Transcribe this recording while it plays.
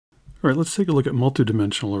All right, let's take a look at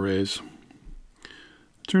multidimensional arrays.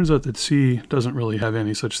 It turns out that C doesn't really have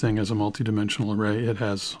any such thing as a multidimensional array. It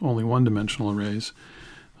has only one-dimensional arrays.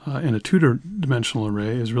 And a two-dimensional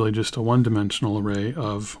array is really just a one-dimensional array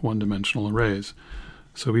of one-dimensional arrays.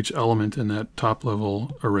 So each element in that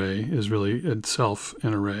top-level array is really itself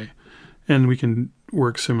an array. And we can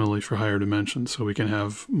work similarly for higher dimensions. So we can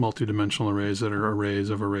have multidimensional arrays that are arrays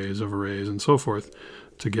of arrays of arrays and so forth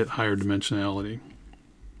to get higher dimensionality.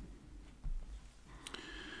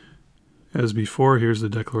 As before, here's the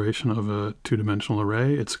declaration of a two-dimensional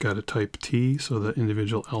array. It's got a type T, so the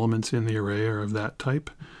individual elements in the array are of that type.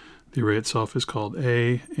 The array itself is called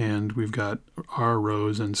A, and we've got R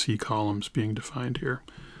rows and C columns being defined here.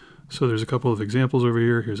 So there's a couple of examples over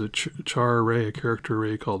here. Here's a char array, a character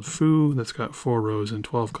array called foo that's got 4 rows and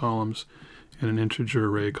 12 columns, and an integer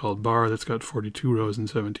array called bar that's got 42 rows and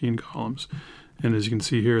 17 columns. And as you can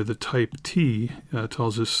see here, the type T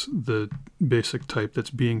tells us the basic type that's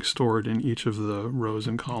being stored in each of the rows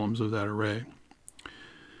and columns of that array.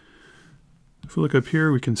 If we look up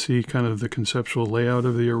here, we can see kind of the conceptual layout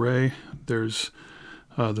of the array. There's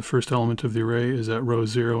the first element of the array is at row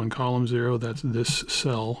 0 and column 0. That's this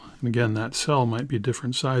cell. And again, that cell might be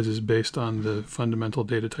different sizes based on the fundamental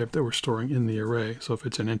data type that we're storing in the array. So if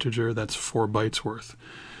it's an integer, that's 4 bytes worth.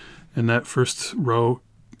 And that first row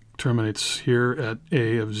terminates here at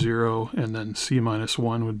A of 0, and then C minus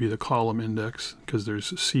 1 would be the column index because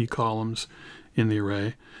there's C columns in the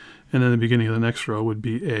array. And then the beginning of the next row would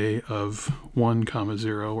be A of 1 comma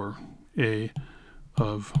 0 or A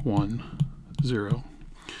of 1, 0,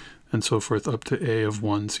 and so forth up to A of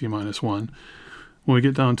 1, C minus 1. When we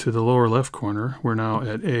get down to the lower left corner, we're now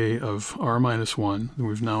at A of R minus 1.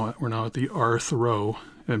 We're now at the rth row,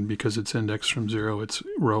 and because it's indexed from 0, it's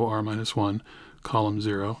row R minus 1, column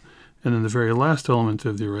 0. And then the very last element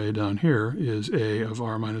of the array down here is A of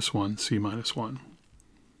R minus 1, C minus 1.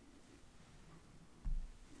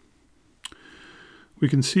 We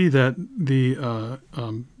can see that the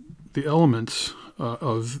elements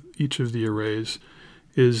of each of the arrays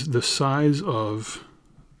is the size of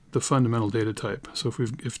the fundamental data type. So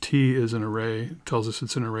if T is an array, tells us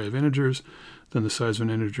it's an array of integers, then the size of an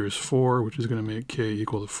integer is 4, which is going to make K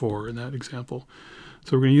equal to 4 in that example.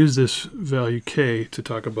 So we're going to use this value K to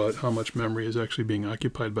talk about how much memory is actually being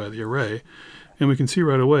occupied by the array. And we can see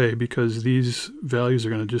right away, because these values are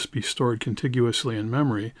going to just be stored contiguously in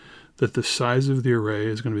memory, that the size of the array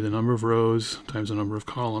is going to be the number of rows times the number of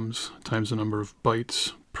columns times the number of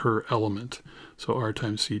bytes per element. So R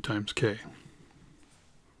times C times K.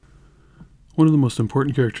 One of the most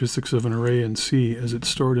important characteristics of an array in C is it's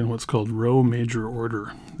stored in what's called row major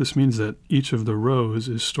order. This means that each of the rows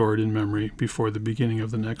is stored in memory before the beginning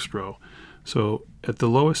of the next row. So at the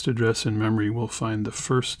lowest address in memory, we'll find the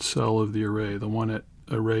first cell of the array, the one at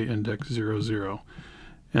array index 0, 0.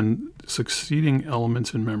 And succeeding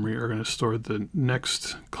elements in memory are going to store the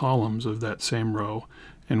next columns of that same row.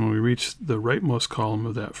 And when we reach the rightmost column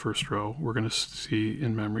of that first row, we're going to see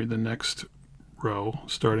in memory the next row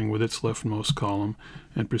starting with its leftmost column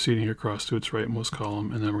and proceeding across to its rightmost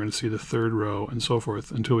column, and then we're going to see the third row and so forth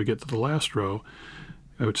until we get to the last row,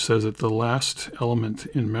 which says that the last element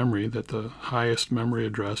in memory, that the highest memory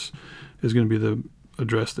address, is going to be the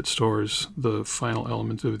address that stores the final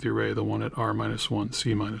element of the array, the one at R minus 1,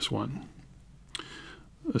 C minus 1.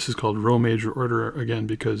 This is called row major order, again,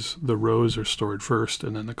 because the rows are stored first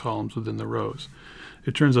and then the columns within the rows.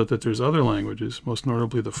 It turns out that there's other languages, most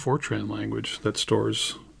notably the Fortran language, that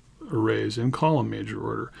stores arrays in column major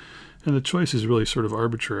order. And the choice is really sort of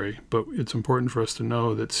arbitrary, but it's important for us to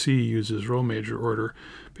know that C uses row major order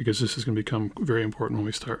because this is going to become very important when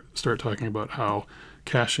we start talking about how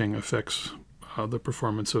caching affects the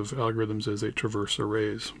performance of algorithms as they traverse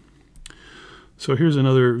arrays. So here's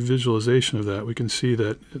another visualization of that. We can see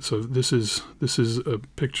that this is a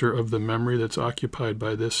picture of the memory that's occupied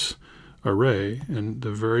by this array, and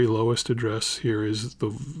the very lowest address here is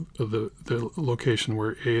the location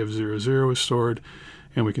where A of 0, 0 is stored,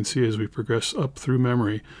 and we can see as we progress up through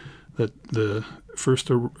memory that the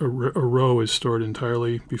first a row is stored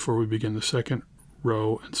entirely before we begin the second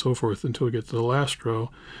row and so forth until we get to the last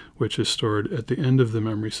row, which is stored at the end of the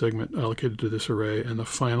memory segment allocated to this array, and the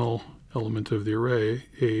final element of the array,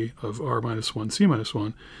 A of R minus 1, C minus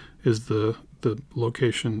 1, is the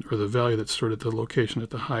location or the value that's stored at the location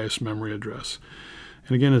at the highest memory address.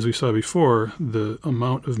 And again, as we saw before, the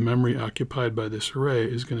amount of memory occupied by this array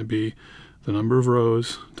is going to be the number of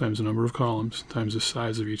rows times the number of columns times the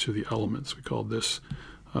size of each of the elements. We called this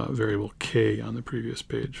variable K on the previous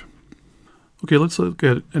page. Okay, let's look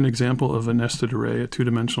at an example of a nested array, a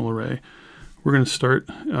two-dimensional array, We're going to start,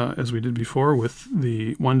 as we did before, with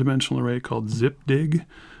the one-dimensional array called zipdig.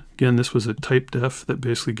 Again, this was a typedef that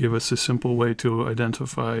basically gave us a simple way to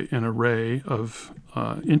identify an array of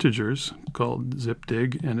integers called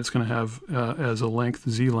zipdig, and it's going to have as a length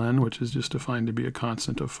zlen, which is just defined to be a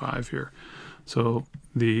constant of 5 here. So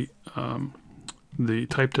the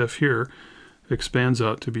typedef here expands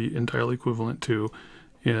out to be entirely equivalent to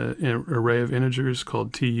an array of integers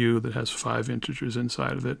called tu that has 5 integers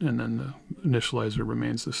inside of it, and then the initializer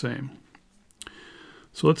remains the same.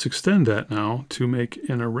 So let's extend that now to make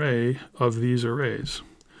an array of these arrays.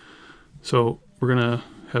 So we're going to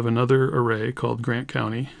have another array called Grant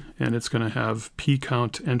County, and it's going to have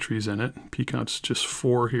pcount entries in it. Pcount's just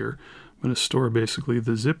 4 here. I'm going to store basically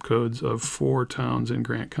the zip codes of 4 towns in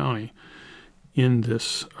Grant County in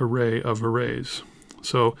this array of arrays.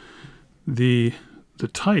 So the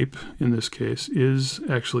type in this case is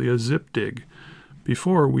actually a zipdig.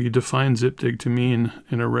 Before, we defined zipdig to mean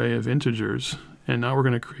an array of integers, and now we're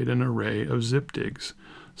going to create an array of zipdigs.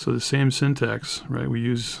 So the same syntax, right? We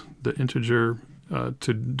use the integer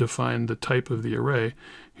to define the type of the array.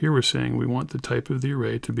 Here we're saying we want the type of the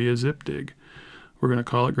array to be a zipdig. We're going to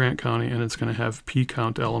call it Grant County, and it's going to have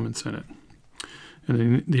pcount elements in it. And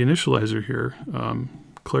then the initializer here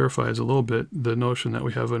clarifies a little bit the notion that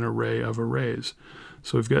we have an array of arrays.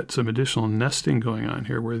 So we've got some additional nesting going on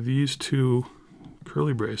here where these 2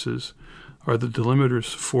 curly braces are the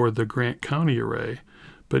delimiters for the Grant County array,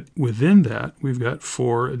 but within that we've got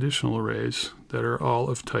 4 additional arrays that are all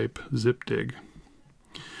of type zipdig.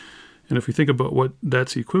 And if we think about what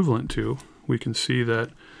that's equivalent to, we can see that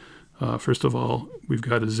first of all, we've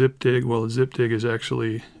got a zipdig. Well, a zipdig is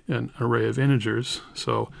actually an array of integers.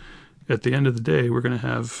 So at the end of the day, we're going to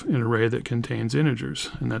have an array that contains integers,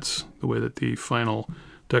 and that's the way that the final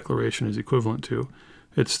declaration is equivalent to.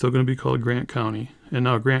 It's still going to be called Grant County. And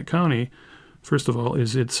now Grant County, first of all,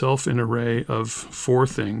 is itself an array of 4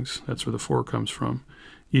 things. That's where the 4 comes from.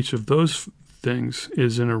 Each of those things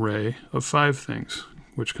is an array of 5 things,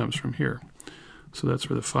 which comes from here. So that's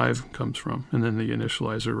where the 5 comes from, and then the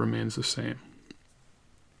initializer remains the same.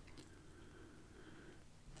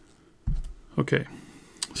 Okay,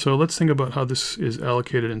 so let's think about how this is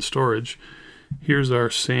allocated in storage. Here's our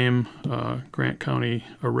same Grant County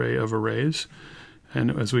array of arrays,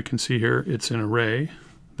 and as we can see here, it's an array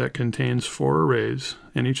that contains 4 arrays,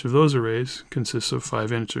 and each of those arrays consists of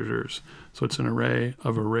 5 integers. So it's an array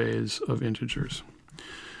of arrays of integers.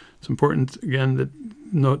 It's important, again, that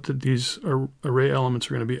note that these array elements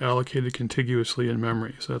are going to be allocated contiguously in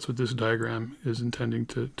memory. So that's what this diagram is intending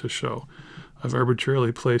to show. I've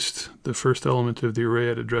arbitrarily placed the first element of the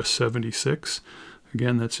array at address 76.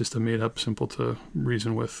 Again, that's just a made-up, simple to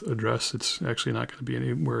reason with address. It's actually not going to be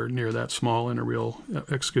anywhere near that small in a real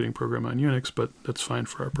executing program on Unix, but that's fine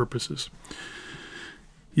for our purposes.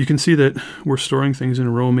 You can see that we're storing things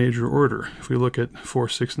in row major order. If we look at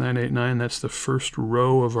 46989, that's the first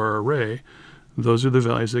row of our array. Those are the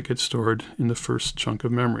values that get stored in the first chunk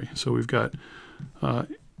of memory. So we've got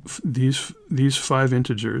these 5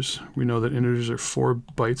 integers. We know that integers are 4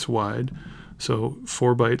 bytes wide. So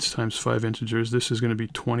 4 bytes times 5 integers, this is going to be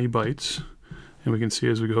 20 bytes. And we can see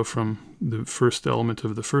as we go from the first element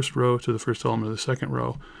of the first row to the first element of the second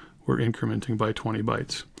row, we're incrementing by 20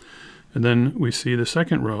 bytes. And then we see the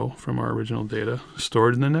second row from our original data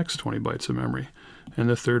stored in the next 20 bytes of memory, and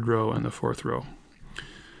the third row and the 4th row,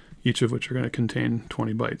 each of which are going to contain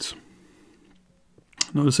 20 bytes.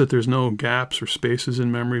 Notice that there's no gaps or spaces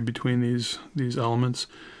in memory between these elements.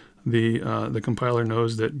 The compiler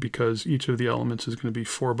knows that because each of the elements is going to be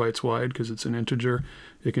 4 bytes wide because it's an integer,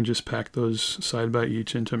 it can just pack those side by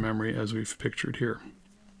each into memory as we've pictured here.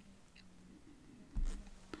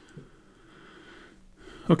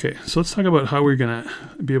 Okay, so let's talk about how we're going to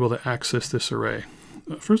be able to access this array.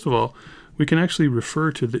 First of all, we can actually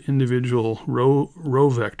refer to the individual row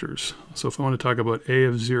vectors. So if I want to talk about A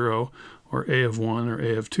of 0 or A of 1 or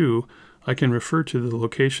A of 2, I can refer to the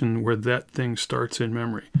location where that thing starts in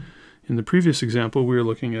memory. In the previous example, we were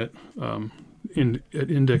looking at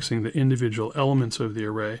indexing the individual elements of the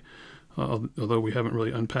array, although we haven't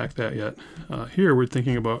really unpacked that yet. Here we're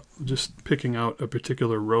thinking about just picking out a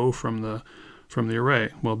particular row from the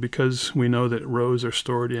array. Well, because we know that arrays are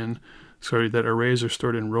stored in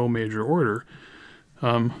row major order,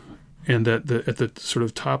 and that at the sort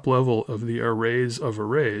of top level of the arrays of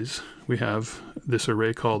arrays, we have this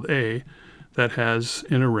array called A that has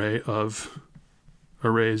an array of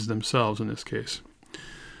arrays themselves in this case.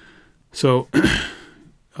 So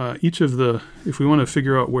if we want to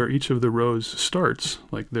figure out where each of the rows starts,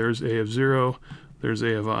 like there's A of 0, there's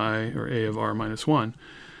A of I, or A of R minus 1,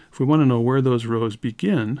 if we want to know where those rows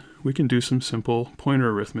begin, we can do some simple pointer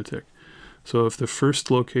arithmetic. So if the first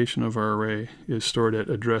location of our array is stored at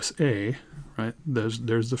address A, right, there's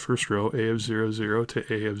the first row, A of 0, 0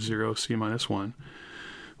 to A of 0, C minus 1.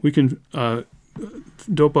 We can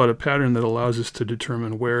dope out a pattern that allows us to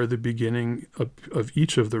determine where the beginning of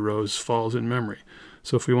each of the rows falls in memory.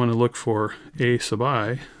 So if we want to look for A sub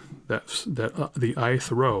I, that's the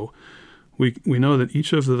ith row, we know that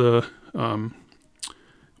each of the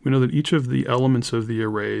elements of the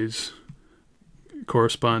arrays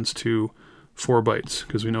corresponds to 4 bytes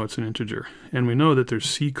because we know it's an integer, and we know that there's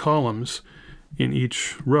C columns in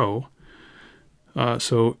each row.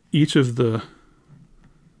 So each of the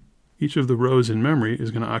rows in memory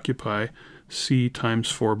is going to occupy C times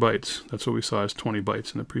 4 bytes. That's what we saw as 20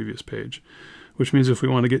 bytes in the previous page, which means if we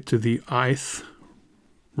want to get to the ith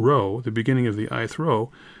row, the beginning of the ith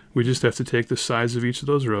row, we just have to take the size of each of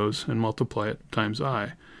those rows and multiply it times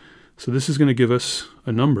I. So this is going to give us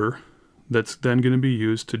a number that's then going to be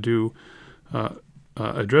used to do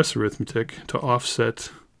address arithmetic to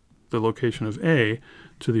offset the location of A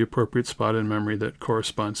to the appropriate spot in memory that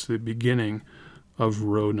corresponds to the beginning of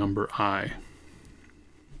row number I.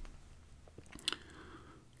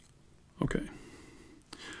 Okay.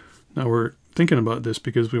 Now we're thinking about this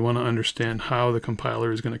because we want to understand how the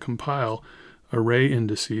compiler is going to compile array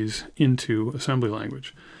indices into assembly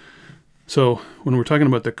language. So when we're talking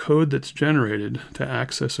about the code that's generated to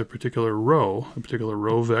access a particular row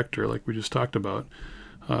vector like we just talked about,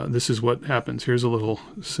 this is what happens. Here's a little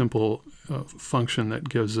simple function that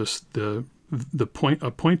gives us a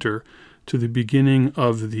pointer to the beginning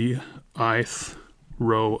of the ith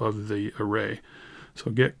row of the array.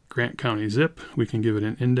 So get Grant County zip, we can give it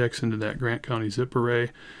an index into that Grant County zip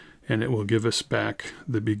array, and it will give us back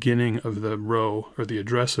the beginning of the row, or the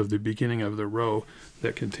address of the beginning of the row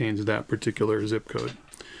that contains that particular zip code.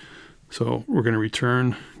 So we're going to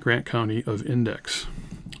return Grant County of index.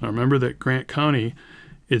 Now remember that Grant County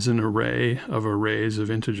is an array of arrays of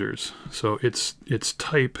integers. So its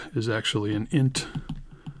type is actually an int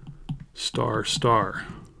star star.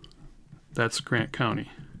 That's Grant County.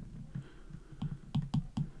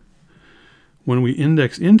 When we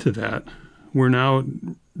index into that, we're now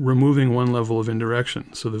removing one level of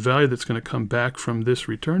indirection. So the value that's going to come back from this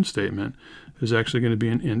return statement is actually going to be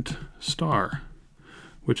an int star,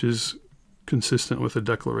 which is consistent with the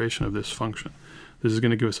declaration of this function. This is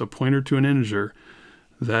going to give us a pointer to an integer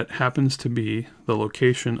that happens to be the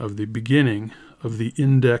location of the beginning of the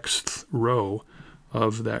indexed row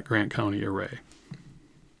of that Grant County array.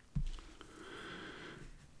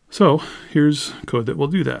 So here's code that will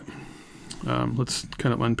do that. Let's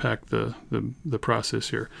kind of unpack the process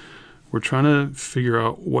here. We're trying to figure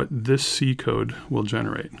out what this C code will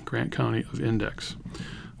generate, Grant County of index.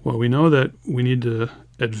 Well, we know that we need to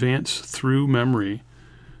advance through memory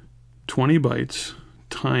 20 bytes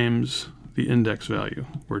times the index value,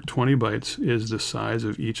 where 20 bytes is the size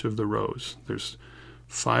of each of the rows. There's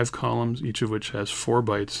 5 columns, each of which has 4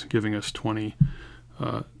 bytes, giving us 20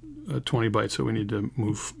 bytes that we need to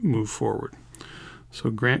move forward. So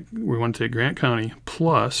we want to take Grant County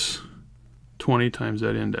plus 20 times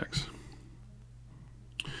that index.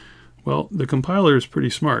 Well, the compiler is pretty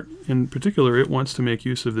smart. In particular, it wants to make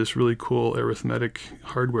use of this really cool arithmetic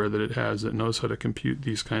hardware that it has that knows how to compute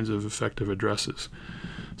these kinds of effective addresses.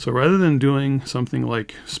 So rather than doing something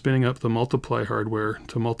like spinning up the multiply hardware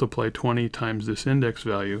to multiply 20 times this index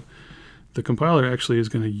value, the compiler actually is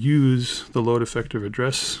going to use the load effective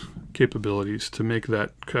address capabilities to make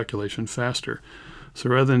that calculation faster. So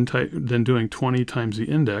rather than doing 20 times the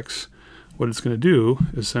index, what it's going to do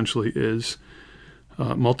essentially is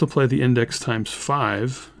multiply the index times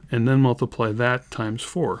 5 and then multiply that times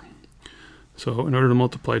 4. So in order to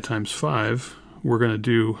multiply times 5, we're going to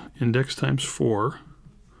do index times 4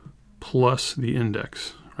 plus the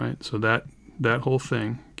index, right? So that whole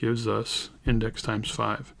thing gives us index times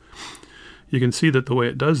 5. You can see that the way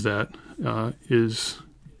it does that is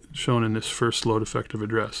shown in this first load effective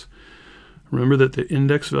address. Remember that the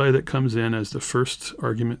index value that comes in as the first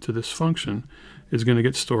argument to this function is going to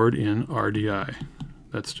get stored in RDI.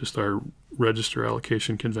 That's just our register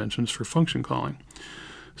allocation conventions for function calling.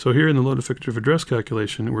 So here in the load effective address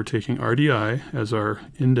calculation, we're taking RDI as our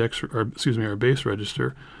our base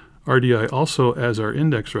register, RDI also as our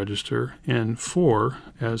index register, and 4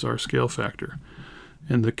 as our scale factor.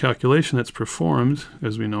 And the calculation that's performed,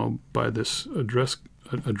 as we know by this address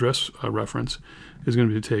reference, is going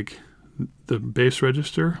to be to take the base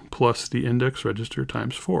register plus the index register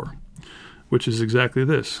times 4, which is exactly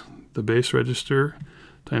this, the base register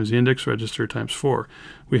times the index register times 4.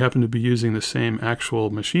 We happen to be using the same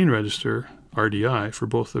actual machine register RDI for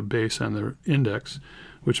both the base and the index,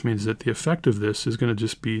 which means that the effect of this is going to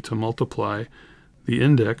just be to multiply the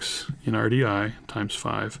index in RDI times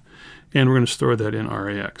 5, and we're going to store that in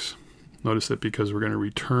RAX. Notice that because we're going to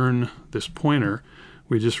return this pointer,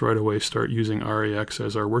 we just right away start using RAX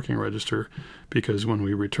as our working register, because when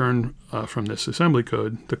we return from this assembly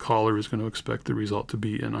code, the caller is going to expect the result to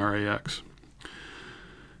be in RAX.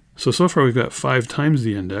 So far we've got 5 times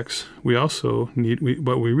the index. We also need,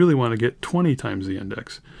 but we really want to get 20 times the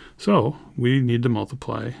index. So we need to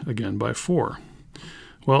multiply again by 4.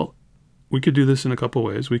 Well, we could do this in a couple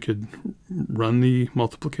ways. We could run the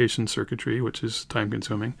multiplication circuitry, which is time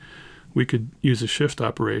consuming. We could use a shift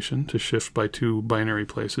operation to shift by 2 binary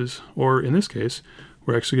places, or in this case,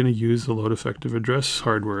 we're actually going to use the load effective address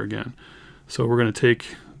hardware again. So we're going to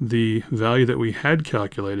take the value that we had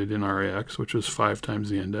calculated in RAX, which was 5 times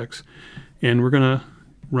the index, and we're going to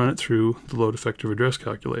run it through the load effective address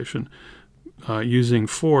calculation using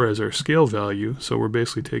 4 as our scale value. So we're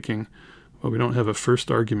basically taking, well, we don't have a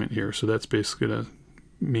first argument here, so that's basically going to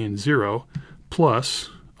mean 0 plus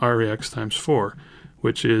RAX times 4,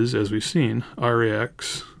 which is, as we've seen,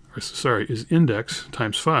 is index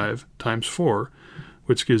times 5 times 4,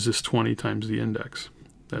 which gives us 20 times the index.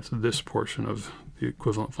 That's this portion of the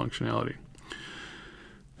equivalent functionality.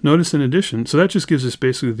 Notice in addition, so that just gives us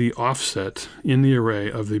basically the offset in the array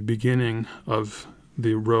of the beginning of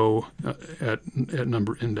the row at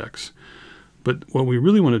number index. But what we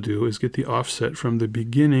really want to do is get the offset from the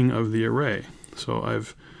beginning of the array. So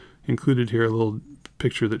I've included here a little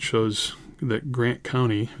picture that shows that Grant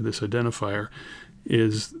County, this identifier,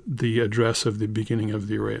 is the address of the beginning of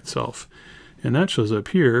the array itself. And that shows up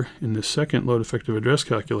here in the second load effective address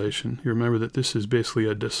calculation. You remember that this is basically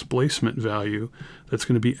a displacement value that's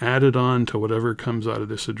going to be added on to whatever comes out of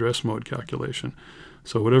this address mode calculation.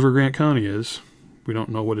 So whatever Grant County is, we don't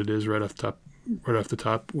know what it is right off the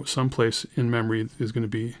top. Someplace in memory is going to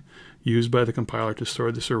be used by the compiler to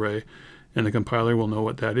store this array, and the compiler will know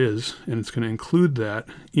what that is, and it's going to include that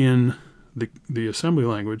in the assembly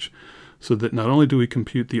language, so that not only do we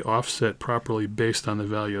compute the offset properly based on the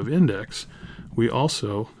value of index, we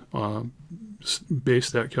also base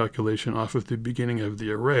that calculation off of the beginning of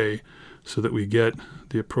the array so that we get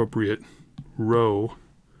the appropriate row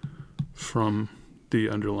from the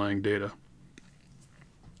underlying data.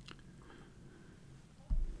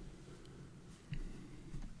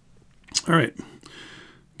 All right,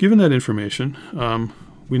 given that information,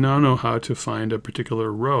 we now know how to find a particular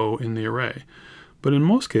row in the array. But in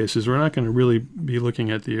most cases, we're not going to really be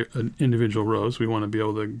looking at the individual rows. We want to be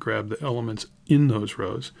able to grab the elements in those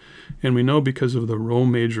rows. And we know because of the row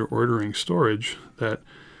major ordering storage that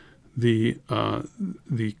the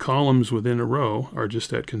columns within a row are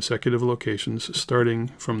just at consecutive locations starting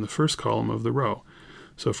from the first column of the row.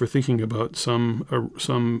 So if we're thinking about some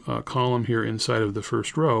column here inside of the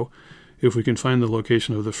first row, if we can find the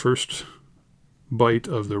location of the first byte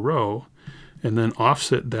of the row, and then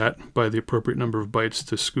offset that by the appropriate number of bytes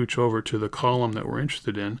to scooch over to the column that we're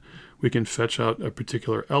interested in, we can fetch out a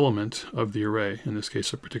particular element of the array, in this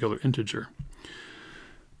case a particular integer.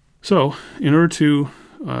 So in order to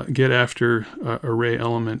get after array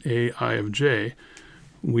element ai of j,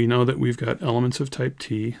 we know that we've got elements of type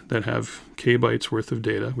t that have k bytes worth of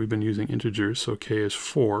data. We've been using integers, so k is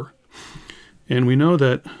 4. And we know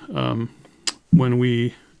that when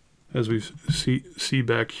we, as we see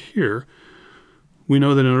back here, we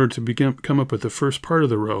know that in order to come up with the first part of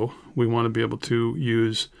the row, we want to be able to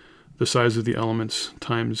use the size of the elements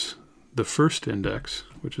times the first index,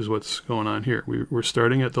 which is what's going on here. We're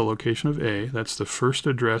starting at the location of A. That's the first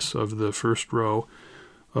address of the first row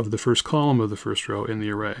of the first column of the first row in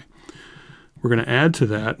the array. We're going to add to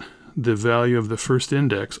that the value of the first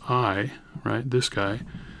index, I, right, this guy,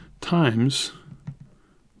 times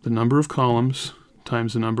the number of columns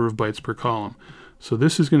times the number of bytes per column. So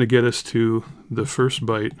this is going to get us to the first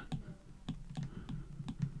byte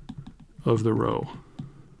of the row.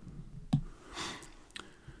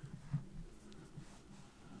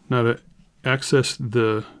 Now to access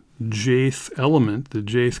the jth element, the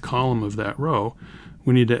jth column of that row,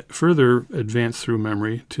 we need to further advance through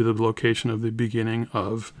memory to the location of the beginning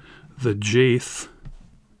of the jth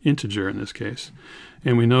integer in this case.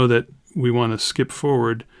 And we know that we want to skip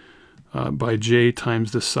forward by j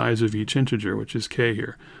times the size of each integer, which is k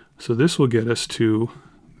here. So this will get us to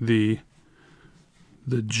the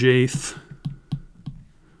jth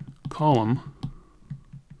column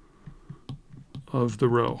of the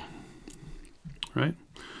row, right?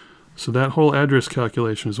 So that whole address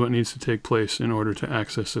calculation is what needs to take place in order to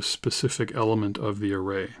access a specific element of the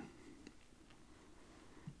array.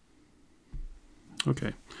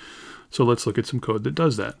 Okay, So let's look at some code that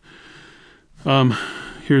does that.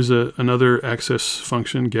 Here's another access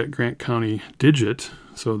function, get Grant County digit.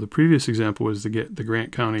 So the previous example was to get the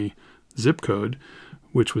Grant County zip code,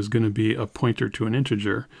 which was going to be a pointer to an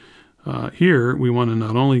integer. Here we want to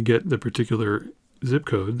not only get the particular zip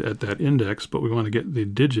code at that index, but we want to get the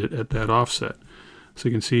digit at that offset. So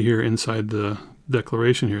you can see here inside the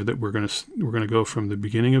declaration here that we're going to go from the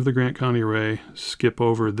beginning of the Grant County array, skip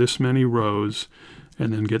over this many rows,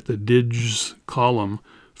 and then get the digs column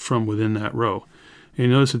from within that row. And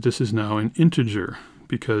you notice that this is now an integer,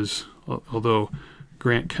 because although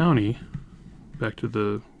Grant County, back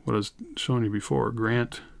to what I was showing you before,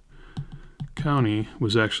 Grant County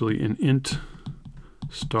was actually an int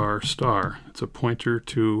star star. It's a pointer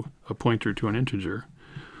to an integer.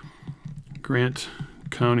 Grant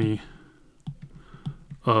County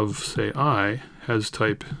of, say, I has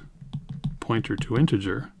type pointer to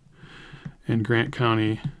integer, and Grant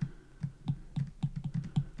County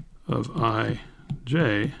of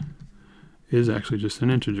ij is actually just an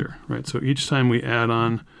integer, right? So each time we add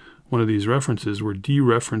on one of these references, we're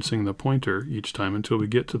dereferencing the pointer each time until we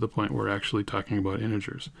get to the point where we're actually talking about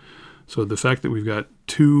integers. So the fact that we've got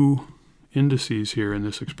two indices here in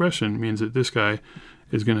this expression means that this guy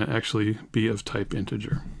is going to actually be of type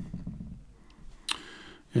integer.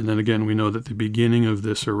 And then again, we know that the beginning of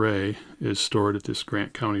this array is stored at this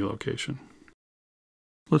Grant County location.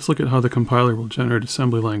 Let's look at how the compiler will generate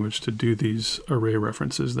assembly language to do these array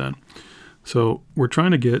references then. So we're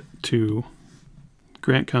trying to get to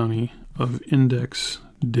Grant County of index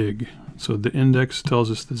dig. So the index tells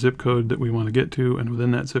us the zip code that we want to get to, and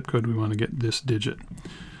within that zip code we want to get this digit.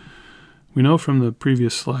 We know from the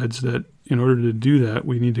previous slides that in order to do that,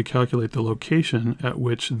 we need to calculate the location at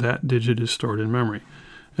which that digit is stored in memory.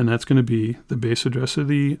 And that's going to be the base address of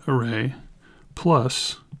the array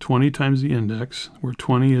plus 20 times the index, where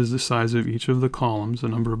 20 is the size of each of the columns, the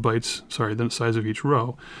number of bytes, sorry, the size of each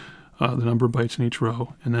row, the number of bytes in each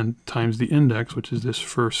row, and then times the index, which is this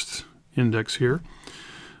first index here.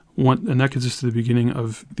 And that gets us to the beginning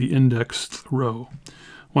of the indexed row.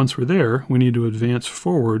 Once we're there, we need to advance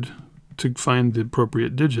forward to find the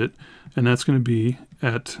appropriate digit, and that's going to be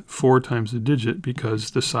at 4 times the digit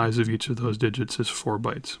because the size of each of those digits is 4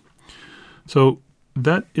 bytes. So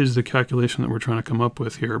that is the calculation that we're trying to come up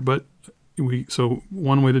with here. But so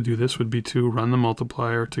one way to do this would be to run the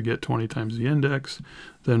multiplier to get 20 times the index,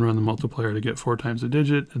 then run the multiplier to get 4 times the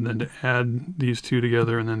digit, and then to add these two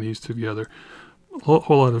together and then these two together. A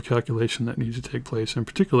whole lot of calculation that needs to take place. In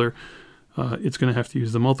particular, it's going to have to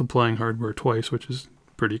use the multiplying hardware twice, which is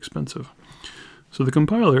pretty expensive. So the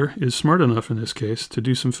compiler is smart enough in this case to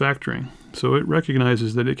do some factoring. So it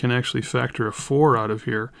recognizes that it can actually factor a 4 out of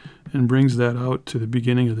here and brings that out to the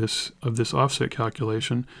beginning of this offset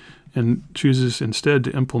calculation and chooses instead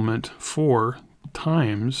to implement 4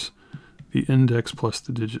 times the index plus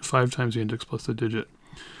the digit, 5 times the index plus the digit.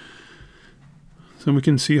 So we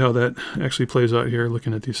can see how that actually plays out here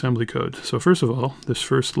looking at the assembly code. So first of all, this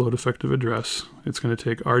first load effective address, it's going to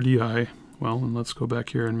take RDI. Well, and let's go back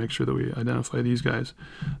here and make sure that we identify these guys.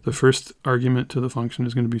 The first argument to the function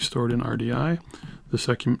is going to be stored in RDI. The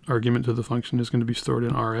second argument to the function is going to be stored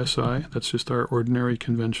in RSI. That's just our ordinary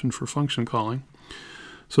convention for function calling.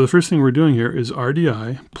 So the first thing we're doing here is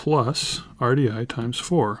RDI plus RDI times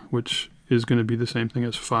 4, which is going to be the same thing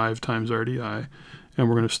as 5 times RDI, and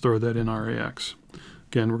we're going to store that in RAX.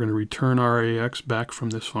 Again, we're going to return RAX back from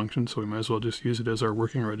this function, so we might as well just use it as our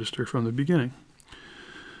working register from the beginning.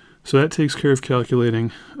 So that takes care of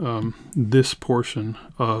calculating this portion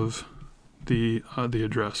of the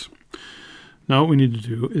address. Now what we need to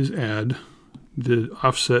do is add the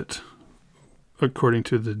offset according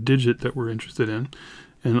to the digit that we're interested in.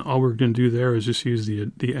 And all we're going to do there is just use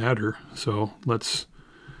the adder. So let's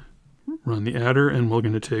run the adder, and we're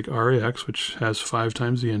going to take RAX, which has 5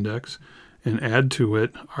 times the index, and add to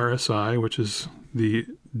it RSI, which is the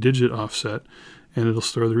digit offset, and it'll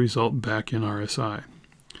store the result back in RSI.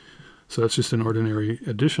 So that's just an ordinary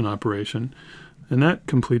addition operation, and that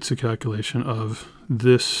completes the calculation of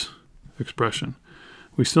this expression.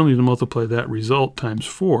 We still need to multiply that result times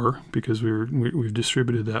 4 because we've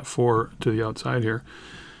distributed that 4 to the outside here.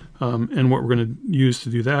 And what we're going to use to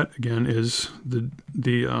do that again is the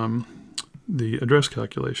address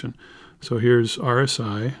calculation. So here's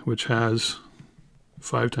RSI, which has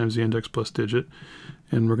 5 times the index plus digit,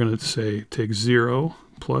 and we're going to say take 0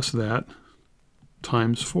 plus that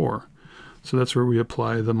times 4. So that's where we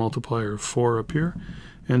apply the multiplier of 4 up here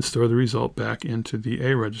and store the result back into the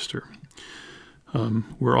A register.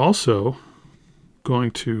 We're also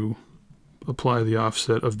going to apply the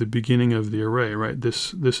offset of the beginning of the array, right?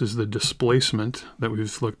 This is the displacement that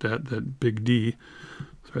we've looked at, that big D.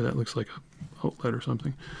 Sorry, that looks like a outlet or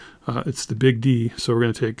something. It's the big D, so we're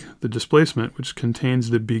going to take the displacement, which contains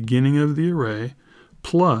the beginning of the array,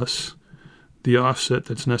 plus the offset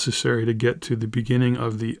that's necessary to get to the beginning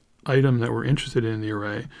of the item that we're interested in the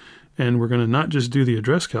array. And we're going to not just do the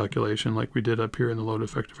address calculation like we did up here in the load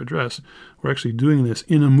effective address. We're actually doing this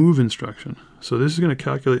in a move instruction. So this is going to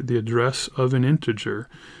calculate the address of an integer,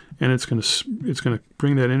 and it's going to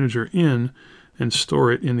bring that integer in and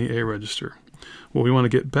store it in the A register. What we want to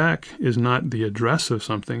get back is not the address of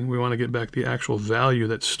something. We want to get back the actual value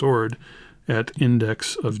that's stored at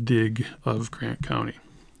index of dig of Grant County.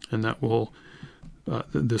 And that will,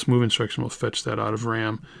 this move instruction will fetch that out of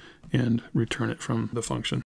RAM and return it from the function.